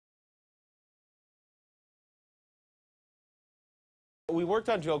We worked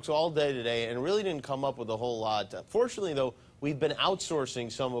on jokes all day today and really didn't come up with a whole lot. Fortunately, though, we've been outsourcing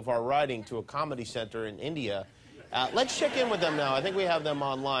some of our writing to a comedy center in India. Let's check in with them now. I think we have them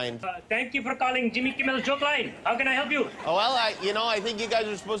online. Thank you for calling Jimmy Kimmel's Joke Line. How can I help you? Oh, well, I think you guys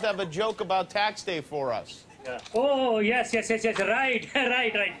are supposed to have a joke about tax day for us. Oh, yes. Right.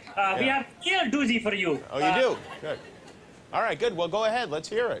 We have a real doozy for you. Oh, you do? Good. All right, good. Well, go ahead. Let's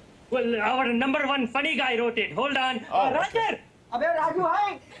hear it. Well, our #1 funny guy wrote it. Hold on. Oh, Roger! Abbe Raju,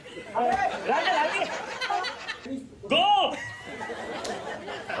 hi! Roger, go!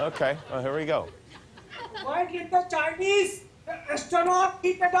 Okay, well, here we go. Why did the Chinese astronaut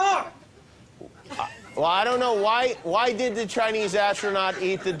eat the dog? Well, I don't know. Why did the Chinese astronaut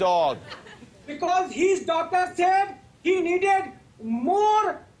eat the dog? Because his doctor said he needed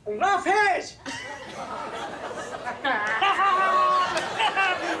more roughage.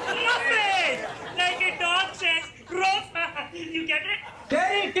 Roughage! Like a dog says, rough. You get it?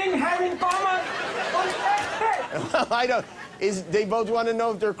 Very thing have in common. I don't. They both want to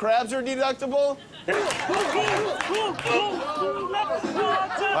know if their crabs are deductible?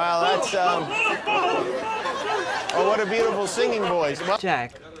 Wow, that's oh, what a beautiful singing voice. Well,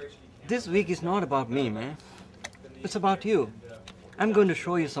 Jack, this week is not about me, man. It's about you. I'm going to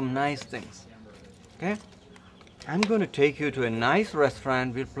show you some nice things. Okay? I'm going to take you to a nice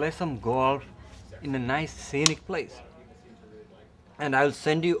restaurant. We'll play some golf in a nice scenic place. And I'll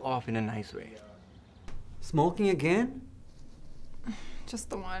send you off in a nice way. Smoking again? Just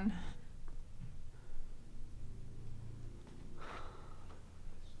the one.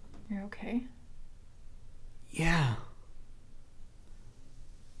 You're okay? Yeah.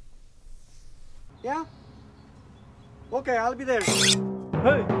 Yeah? Okay, I'll be there.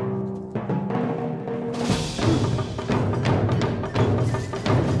 Hey!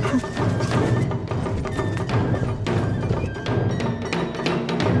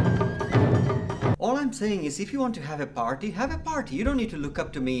 All I'm saying is, if you want to have a party, have a party. You don't need to look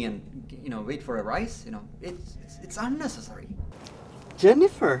up to me and, wait for a rise. It's unnecessary.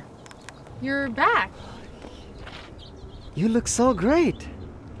 Jennifer! You're back. You look so great.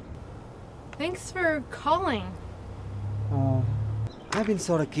 Thanks for calling. Oh, I've been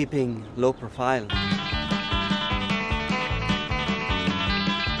sort of keeping low profile.